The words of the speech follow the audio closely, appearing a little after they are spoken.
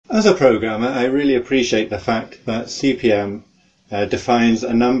As a programmer, I really appreciate the fact that CP/M defines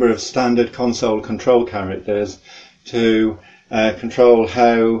a number of standard console control characters to control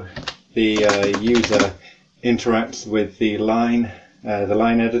how the user interacts with the line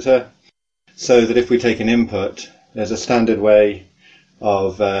editor, so that if we take an input, there's a standard way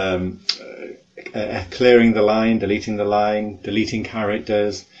of clearing the line, deleting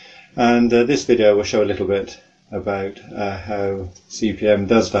characters, and this video will show a little bit about how CP/M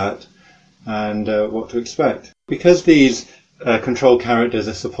does that and what to expect. Because these control characters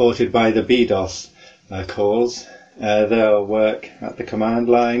are supported by the BDOS calls, they'll work at the command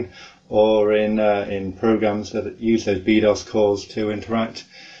line or in programs that use those BDOS calls to interact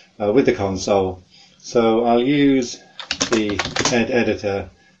with the console. So I'll use the Ed editor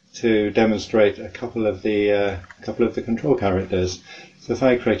to demonstrate a couple of the control characters. So if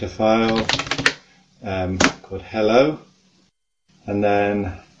I create a file called hello, and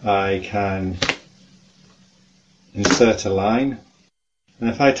then I can insert a line, and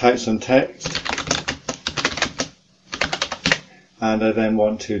if I type some text and I then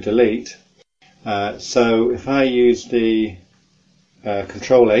want to delete, so if I use the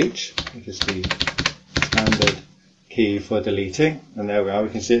Control H, which is the standard key for deleting, and there we are, we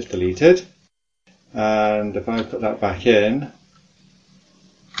can see it's deleted, and if I put that back in,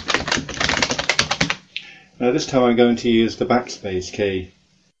 now this time I'm going to use the backspace key,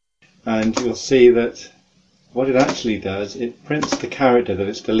 and you'll see that what it actually does, it prints the character that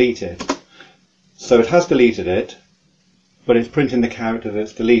it's deleted. So it has deleted it, but it's printing the character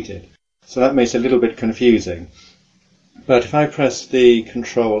that's deleted. So that makes it a little bit confusing. But if I press the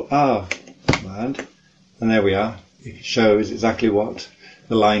Control R command, and there we are, it shows exactly what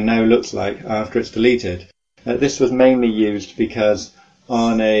the line now looks like after it's deleted. This was mainly used because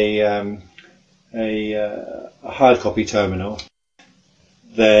on a hard copy terminal,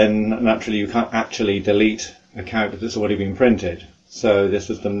 then naturally you can't actually delete a character that's already been printed. So this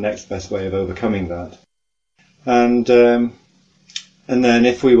was the next best way of overcoming that. And then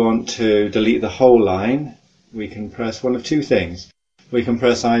if we want to delete the whole line, we can press one of two things. We can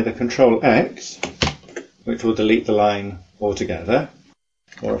press either Control X, which will delete the line altogether,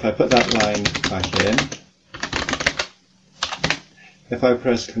 or if I put that line back in, if I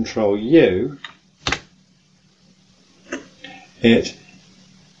press Control U, it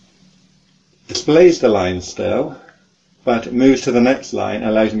displays the line still, but it moves to the next line,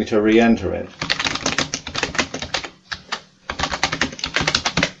 allows me to re-enter it.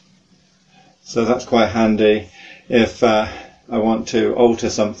 So that's quite handy if I want to alter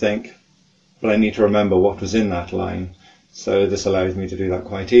something, but I need to remember what was in that line. So this allows me to do that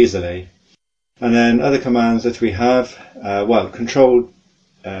quite easily. And then other commands that we have, well, Control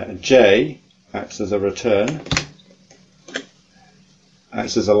J acts as a return,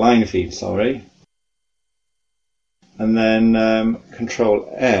 acts as a line feed, sorry. And then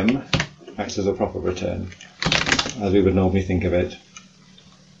Control M acts as a proper return, as we would normally think of it.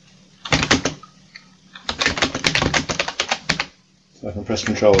 So I can press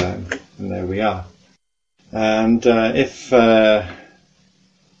Control M, and there we are. And if I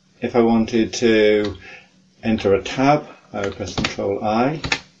wanted to enter a tab, I would press Control I,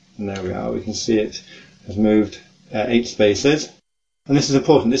 and there we are. We can see it has moved 8 spaces. And this is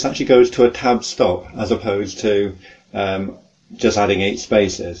important. This actually goes to a tab stop as opposed to just adding 8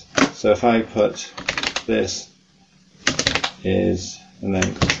 spaces. So if I put this is, and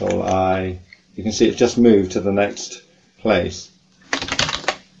then Control I, you can see it's just moved to the next place.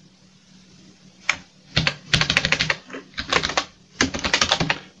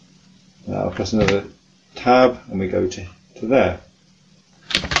 Now I'll press another tab and we go to there.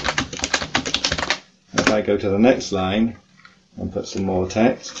 If I go to the next line and put some more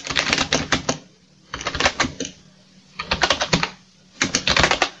text,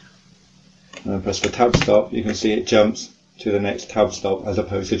 and press the tab stop, you can see it jumps to the next tab stop as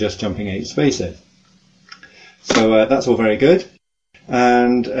opposed to just jumping 8 spaces. So that's all very good.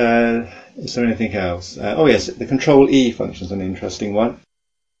 And is there anything else? Oh yes, the Control E function is an interesting one.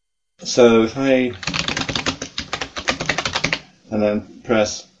 So if I and then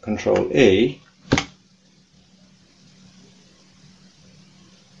press Control E,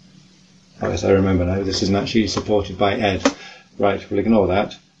 oh yes, I remember now, this isn't actually supported by Ed. Right, we'll ignore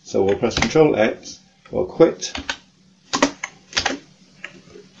that. So we'll press Control X, we'll quit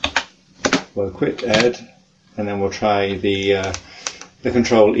Ed, and then we'll try the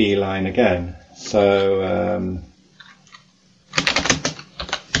Control E line again. So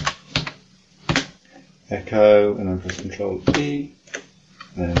echo, and then press Control E,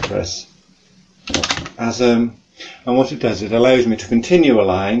 and then press ASM, And what it does, it allows me to continue a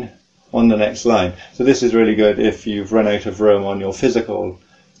line on the next line. So this is really good if you've run out of room on your physical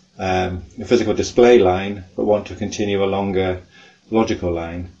display line but want to continue a longer logical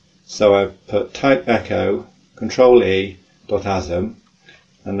line. So I put type echo control E dot asm,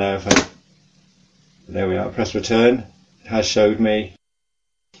 and now if I, there we are, press return, it has showed me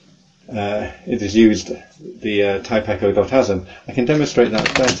it has used the type echo dot asm. I can demonstrate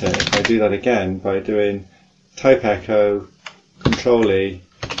that better if I do that again by doing type echo control E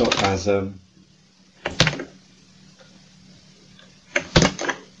dot asm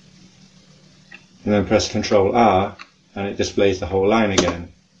and then press control R, and it displays the whole line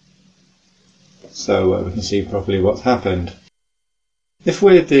again. So we can see properly what's happened. If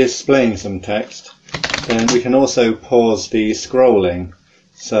we're displaying some text, then we can also pause the scrolling.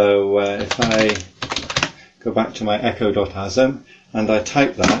 So if I go back to my echo.asm and I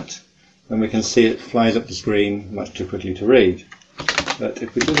type that, then we can see it flies up the screen much too quickly to read. But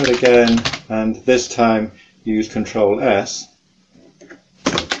if we do that again, and this time use Control S,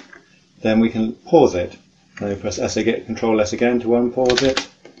 then we can pause it. And we press S again, Control S again to unpause it,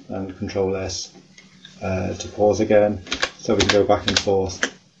 and Control S to pause again. So we can go back and forth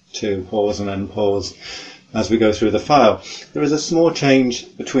to pause and unpause as we go through the file. There is a small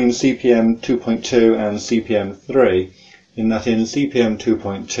change between CPM 2.2 and CPM 3, in that in CPM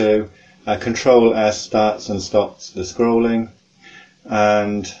 2.2 Control S starts and stops the scrolling,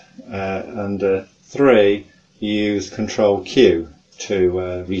 and under 3 you use Control Q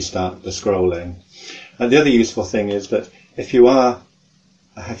to restart the scrolling. The other useful thing is that if you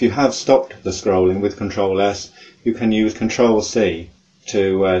have stopped the scrolling with Control S, you can use Control C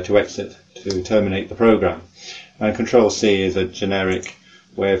to exit, to terminate the program. And Control C is a generic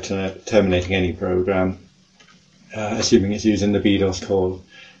way of terminating any program, assuming it's using the BDOS call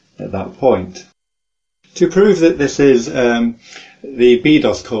at that point. To prove that this is the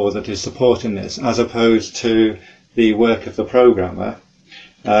BDOS call that is supporting this, as opposed to the work of the programmer,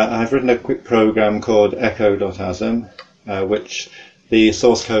 I've written a quick program called echo.asm, which the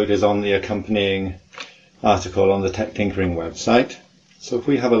source code is on the accompanying article on the Tech Tinkering website. So if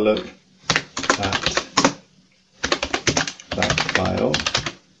we have a look at that file,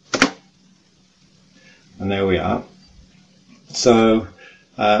 and there we are. So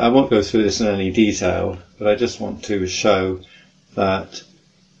I won't go through this in any detail, but I just want to show that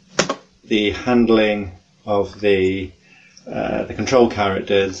the handling of the control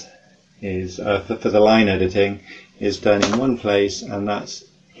characters is for the line editing is done in one place, and that's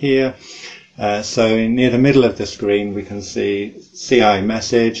here. So near the middle of the screen we can see CI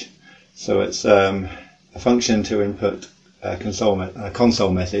message, so it's a function to input a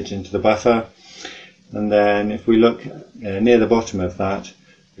console message into the buffer. And then if we look near the bottom of that,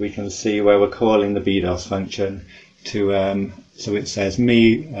 we can see where we're calling the BDOS function to, so it says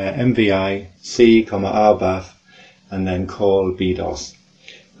mvi c, rbuf, and then call BDOS.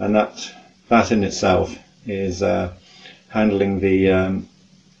 And that in itself is handling the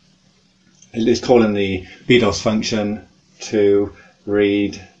is calling the BDOS function to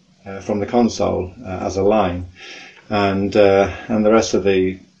read from the console as a line, and the rest of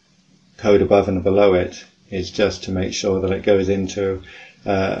the code above and below it is just to make sure that it goes into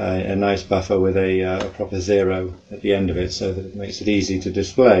a nice buffer with a proper 0 at the end of it, so that it makes it easy to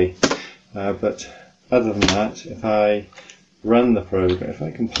display. But other than that, if I run the program, if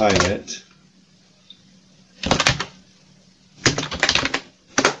I compile it,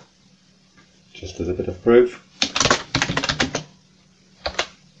 just as a bit of proof,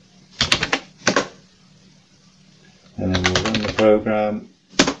 and then we'll run the program,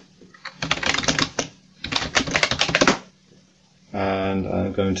 and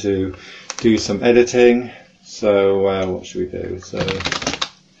I'm going to do some editing. So what should we do? So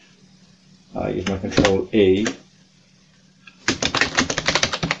I use my Control E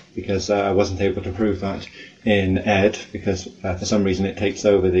because I wasn't able to prove that in ed, because for some reason it takes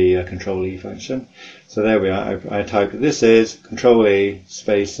over the Control E function. So there we are. I type this is Control E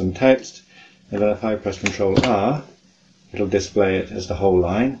space some text, and then if I press Control R, it'll display it as the whole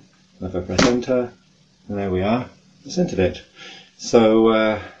line. And if I press enter, and there we are, it's entered it. So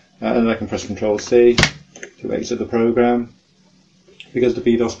and I can press Control C to exit the program, because the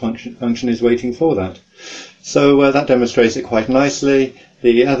BDOS function is waiting for that. So that demonstrates it quite nicely.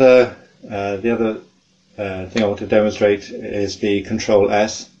 The other thing I want to demonstrate is the Control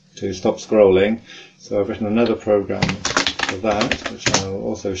S to stop scrolling. So I've written another program for that, which I'll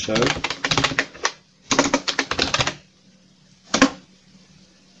also show.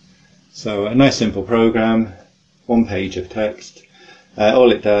 So a nice simple program, one page of text.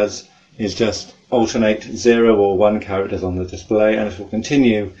 All it does is just alternate 0 or 1 characters on the display, and it will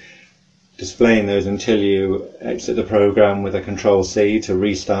continue displaying those until you exit the program with a Control-C to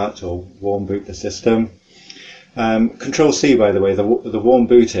restart or warm boot the system. Control-C, by the way, the warm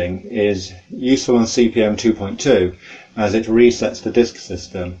booting is useful on CP/M 2.2 as it resets the disk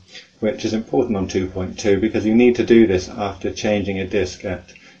system, which is important on 2.2 because you need to do this after changing a disk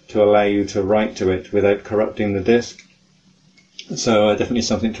to allow you to write to it without corrupting the disk. So definitely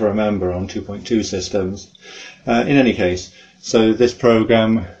something to remember on 2.2 systems. In any case, so this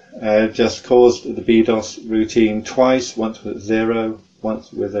program just caused the BDOS routine twice, once with 0,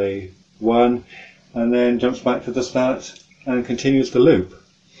 once with a 1, and then jumps back to the start and continues the loop.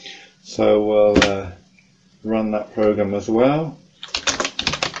 So we'll run that program as well.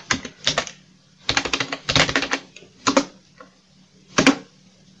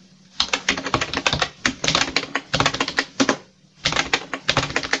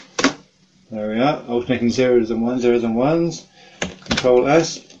 There we are, alternating 0s and 1s, 0s and 1s. Control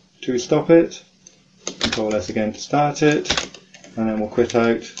S to stop it, Control S again to start it, and then we'll quit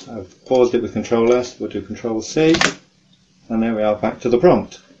out. I've paused it with Control S, we'll do Control C, and there we are, back to the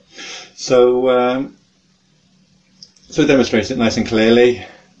prompt. So, so it demonstrates it nice and clearly,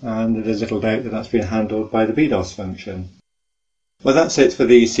 and there's little doubt that that's been handled by the BDOS function. Well, that's it for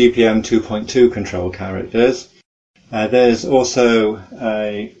the CP/M 2.2 control characters. There's also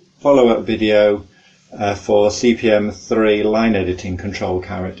a follow-up video for CP/M 3 line editing control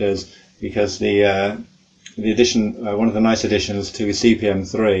characters, because the addition, one of the nice additions to CP/M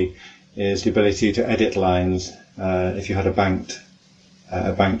 3 is the ability to edit lines if you had a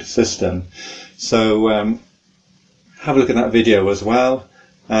banked system. So have a look at that video as well,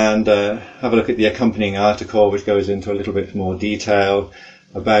 and have a look at the accompanying article, which goes into a little bit more detail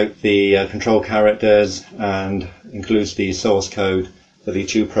about the control characters and includes the source code for the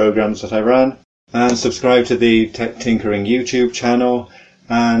two programs that I ran. And subscribe to the Tech Tinkering YouTube channel,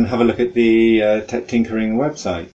 and have a look at the Tech Tinkering website.